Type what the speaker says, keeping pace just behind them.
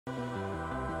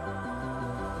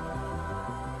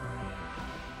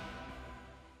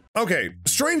Okay,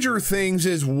 Stranger Things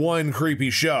is one creepy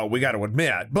show, we gotta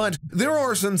admit, but there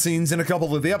are some scenes in a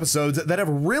couple of the episodes that have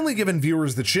really given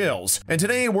viewers the chills, and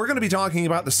today we're gonna be talking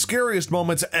about the scariest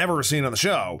moments ever seen on the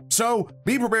show. So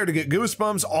be prepared to get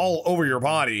goosebumps all over your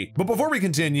body. But before we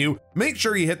continue, make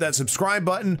sure you hit that subscribe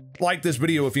button, like this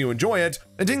video if you enjoy it,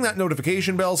 and ding that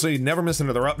notification bell so you never miss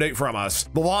another update from us.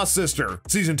 The Lost Sister,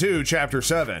 Season 2, Chapter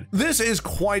 7. This is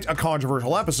quite a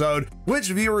controversial episode, which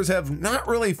viewers have not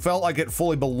really felt like it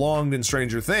fully belonged in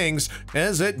Stranger Things,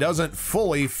 as it doesn't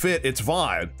fully fit its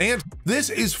vibe. And this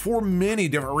is for many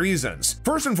different reasons.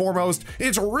 First and foremost,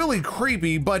 it's really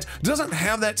creepy, but doesn't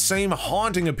have that same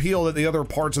haunting appeal that the other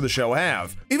parts of the show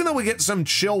have. Even though we get some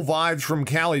chill vibes from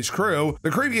Callie's crew, the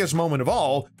creepiest moment of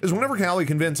all is whenever Callie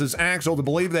convinces Axel to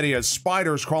believe that he has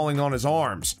spiders crawling on his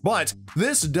arms. But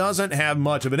this doesn't have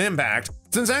much of an impact,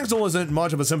 since Axel isn't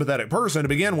much of a sympathetic person to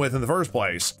begin with in the first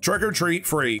place. Trick or Treat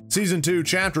Free, Season 2,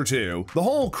 Chapter 2. The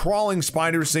whole crawling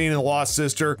spider scene in The Lost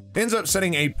Sister ends up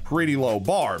setting a pretty low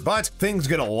bar, but things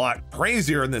get a lot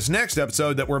crazier in this next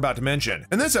episode that we're about to mention.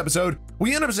 In this episode,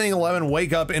 we end up seeing Eleven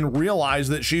wake up and realize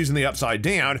that she's in the Upside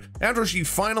Down after she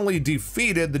finally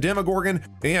defeated the Demogorgon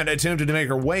and attempted to make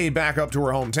her way back up to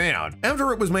her hometown.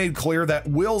 After it was made clear that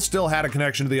Will still had a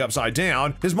connection to the Upside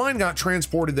Down, his mind got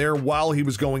transported there while he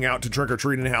was going out to trick or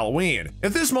treat in Halloween.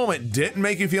 If this moment didn't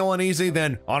make you feel uneasy,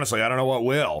 then honestly, I don't know what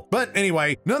will. But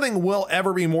anyway, nothing will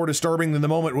ever be more disturbing than the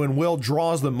moment when Will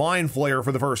draws the mind flare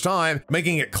for the first time,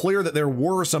 making it clear that there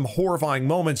were some horrifying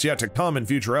moments yet to come in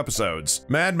future episodes.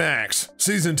 Mad Max,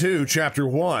 Season 2, Chapter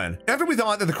 1. After we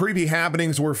thought that the creepy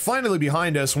happenings were finally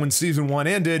behind us when Season 1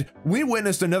 ended, we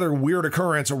witnessed another weird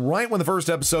occurrence right when the first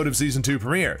episode of Season 2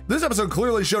 premiered. This episode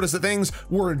clearly showed us that things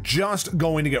were just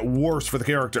going to get worse for the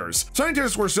characters.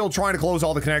 Scientists were still trying to close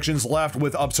all the connections left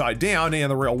with Upside Down and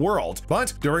the real world,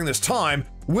 but during this time,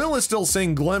 Will is still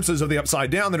seeing glimpses of the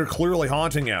Upside Down that are clearly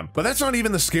haunting him. But that's not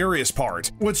even the scariest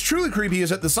part. What's truly creepy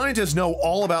is that the scientists know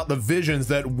all about the visions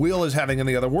that Will is having in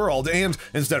the other world, and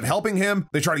instead of helping him,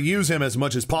 they try to use him as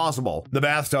much as possible. The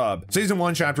Bathtub, Season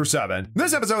 1, Chapter 7.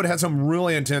 This episode had some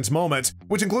really intense moments,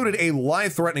 which included a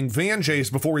life-threatening van chase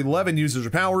before Eleven uses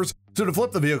her powers to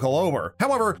flip the vehicle over.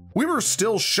 However, we were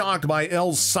still shocked by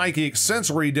Elle's psychic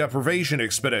sensory deprivation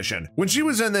expedition. When she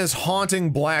was in this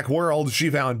haunting black world, she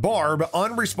found Barb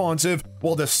unresponsive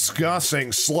while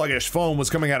disgusting sluggish foam was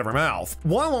coming out of her mouth.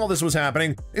 While all this was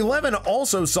happening, Eleven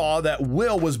also saw that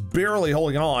Will was barely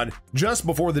holding on just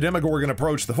before the Demogorgon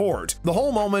approached the fort. The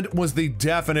whole moment was the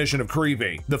definition of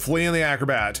creepy. The Flea and the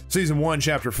Acrobat, Season 1,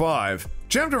 Chapter 5.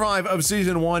 Chapter 5 of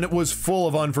Season 1 was full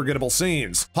of unforgettable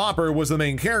scenes. Hopper was the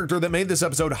main character that made this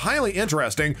episode highly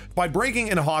interesting by breaking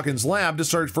into Hawkins' lab to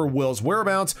search for Will's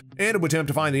whereabouts and to attempt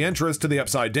to find the entrance to the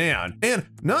Upside Down. And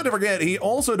not to forget, he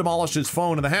also demolished his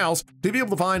phone in the house to be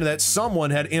able to find that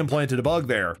someone had implanted a bug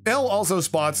there. Elle also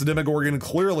spots the Demogorgon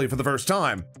clearly for the first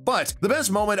time. But the best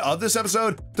moment of this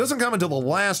episode doesn't come until the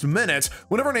last minute,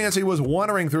 whenever Nancy was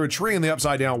wandering through a tree in the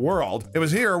Upside Down world. It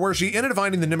was here where she ended up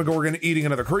finding the Demogorgon eating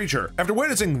another creature. After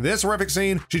witnessing this horrific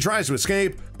scene, she tries to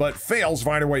escape, but fails to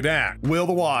find her way back. Will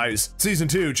the Wise, Season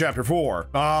 2, Chapter 4.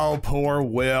 Oh, poor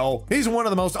Will. He's one of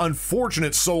the most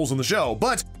unfortunate souls in the show,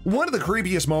 but one of the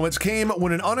creepiest moments came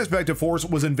when an unexpected force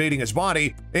was invading his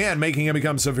body and making him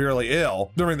become severely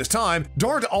ill. During this time,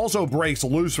 Dart also breaks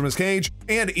loose from his cage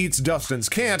and eats Dustin's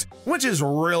cat, which is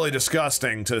really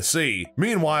disgusting to see.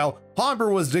 Meanwhile,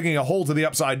 Hopper was digging a hole to the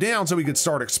Upside Down so he could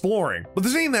start exploring. But the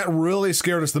scene that really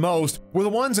scared us the most were the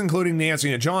ones including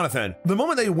Nancy and Jonathan. The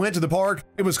moment they went to the park,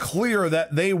 it was clear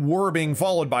that they were being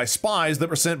followed by spies that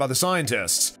were sent by the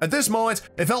scientists. At this moment,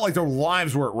 it felt like their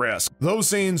lives were at risk. Those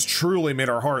scenes truly made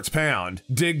our hearts pound.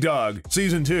 Dig Dug,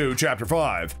 Season 2, Chapter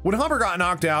 5. When Hopper got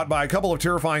knocked out by a couple of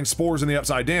terrifying spores in the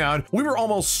Upside Down, we were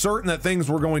almost certain that things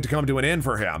were going to come to an end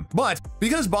for him. But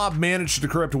because Bob managed to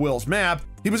decrypt Will's map,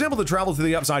 he was able to travel to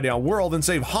the Upside Down world and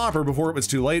save Hopper before it was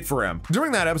too late for him.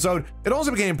 During that episode, it also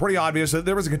became pretty obvious that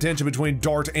there was a contention between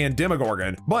Dart and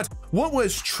Demogorgon. But what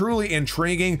was truly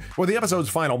intriguing were the episode's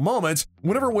final moments,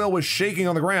 whenever Will was shaking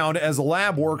on the ground as the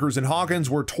lab workers and Hawkins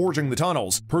were torching the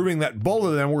tunnels, proving that both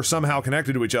of them were somehow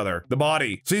connected to each other. The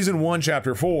Body, Season 1,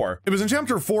 Chapter 4. It was in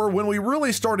Chapter 4 when we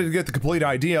really started to get the complete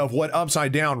idea of what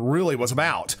Upside Down really was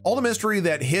about. All the mystery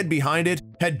that hid behind it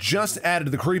had just added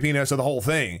to the creepiness of the whole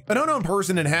thing. An unknown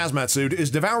person in hazmat suit is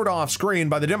devoured off screen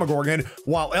by the Demogorgon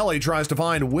while Ellie tries to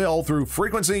find Will through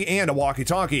frequency and a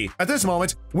walkie-talkie. At this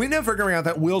moment, we end up figuring out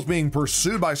that Will's being being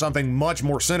pursued by something much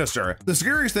more sinister. The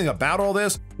scariest thing about all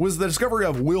this was the discovery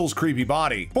of Will's creepy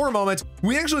body. For a moment,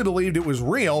 we actually believed it was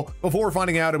real before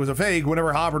finding out it was a fake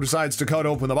whenever Hopper decides to cut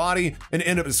open the body and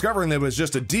end up discovering that it was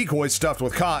just a decoy stuffed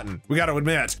with cotton. We gotta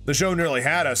admit, the show nearly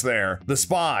had us there. The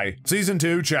Spy, Season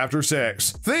 2, Chapter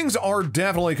 6. Things are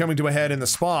definitely coming to a head in The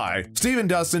Spy. Steve and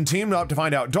Dustin teamed up to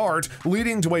find out Dart,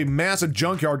 leading to a massive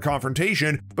junkyard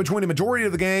confrontation between a majority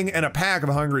of the gang and a pack of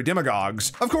hungry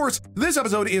demagogues. Of course, this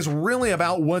episode is really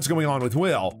about what's going on with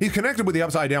Will. He's connected with the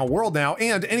Upside Down world now,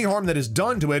 and any harm that is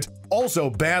done to it also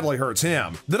badly hurts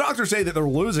him. The doctors say that they're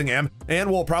losing him and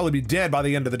will probably be dead by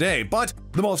the end of the day, but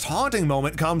the most haunting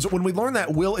moment comes when we learn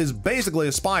that Will is basically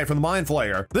a spy from the Mind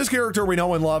Flayer. This character we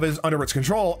know and love is under its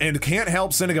control and can't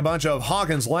help sending a bunch of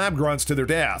Hawkins lab grunts to their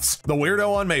deaths. The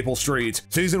Weirdo on Maple Street,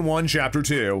 Season 1, Chapter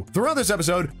 2. Throughout this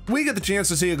episode, we get the chance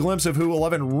to see a glimpse of who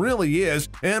Eleven really is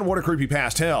and what a creepy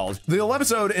past held. The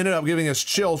episode ended up giving us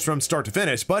chills from start to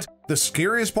finish, but the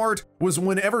scariest part was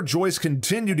whenever Joyce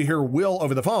continued to hear Will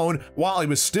over the phone while he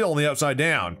was still in the Upside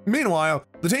Down. Meanwhile,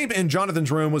 the tape in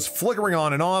Jonathan's room was flickering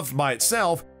on and off by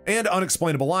itself, and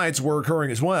unexplainable lights were occurring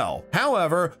as well.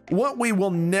 However, what we will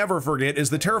never forget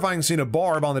is the terrifying scene of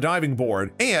Barb on the diving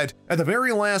board, and at the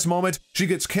very last moment, she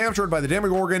gets captured by the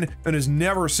Demogorgon and is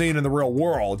never seen in the real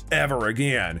world ever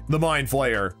again. The Mind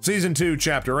Flayer, Season 2,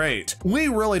 Chapter 8. We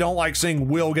really don't like seeing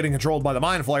Will getting controlled by the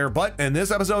Mind Flayer, but in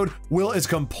this episode, Will is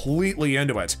completely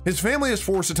into it. His family is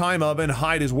forced to tie him up and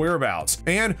hide his whereabouts,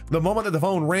 and the moment that the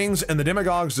phone rings and the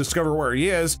demagogues discover where he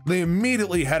is, they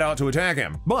immediately head out to attack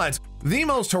him. But the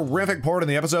most horrific part in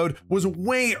the episode was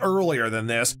way earlier than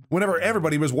this, whenever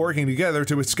everybody was working together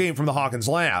to escape from the Hawkins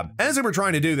lab. As they were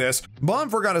trying to do this,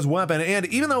 Bob forgot his weapon, and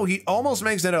even though he almost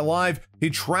makes it alive, he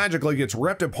tragically gets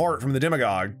ripped apart from the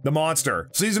demagogue. The Monster,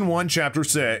 Season 1, Chapter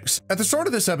 6. At the start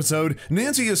of this episode,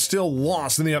 Nancy is still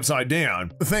lost in the Upside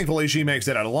Down. Thankfully, she makes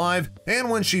it out alive, and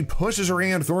when she pushes her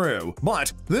hand through.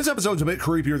 But this episode's a bit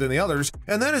creepier than the others,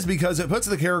 and that is because it puts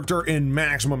the character in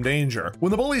maximum danger.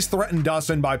 When the bullies threaten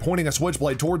Dustin by pointing a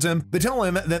switchblade towards him, they tell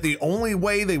him that the only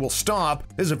way they will stop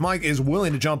is if Mike is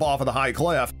willing to jump off of the high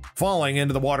cliff, falling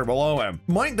into the water below him.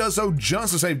 Mike does so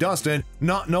just to save Dustin,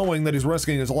 not knowing that he's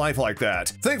risking his life like that.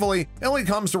 Thankfully, Ellie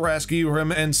comes to rescue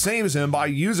him and saves him by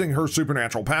using her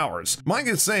supernatural powers. Mike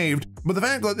is saved, but the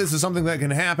fact that this is something that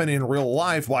can happen in real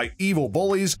life by evil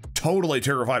bullies totally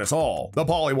terrified us all. The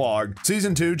Pollywog,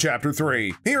 Season 2, Chapter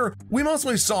 3. Here, we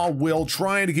mostly saw Will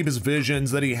trying to keep his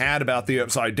visions that he had about the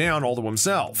Upside Down all to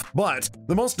himself. But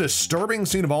the most disturbing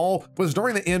scene of all was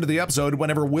during the end of the episode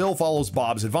whenever Will follows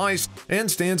Bob's advice and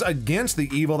stands against the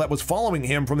evil that was following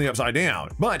him from the Upside Down.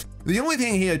 But the only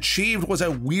thing he achieved was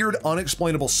a weird,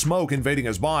 unexplainable smoke invading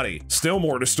his body. Still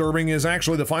more disturbing is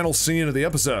actually the final scene of the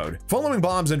episode. Following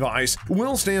Bob's advice,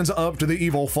 Will stands up to the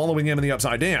evil following him in the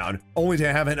Upside Down, only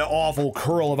to have an awful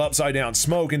curl of upside down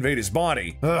smoke invade his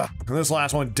body. Ugh, this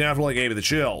last one definitely gave me the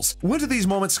chills. Which of these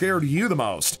moments scared you the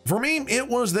most? For me, it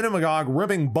was the demagogue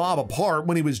ripping Bob apart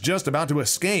when he was just about to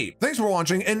escape. Thanks for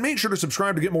watching, and make sure to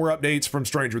subscribe to get more updates from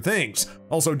Stranger Things.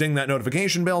 Also ding that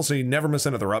notification bell so you never miss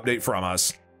another update from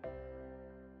us.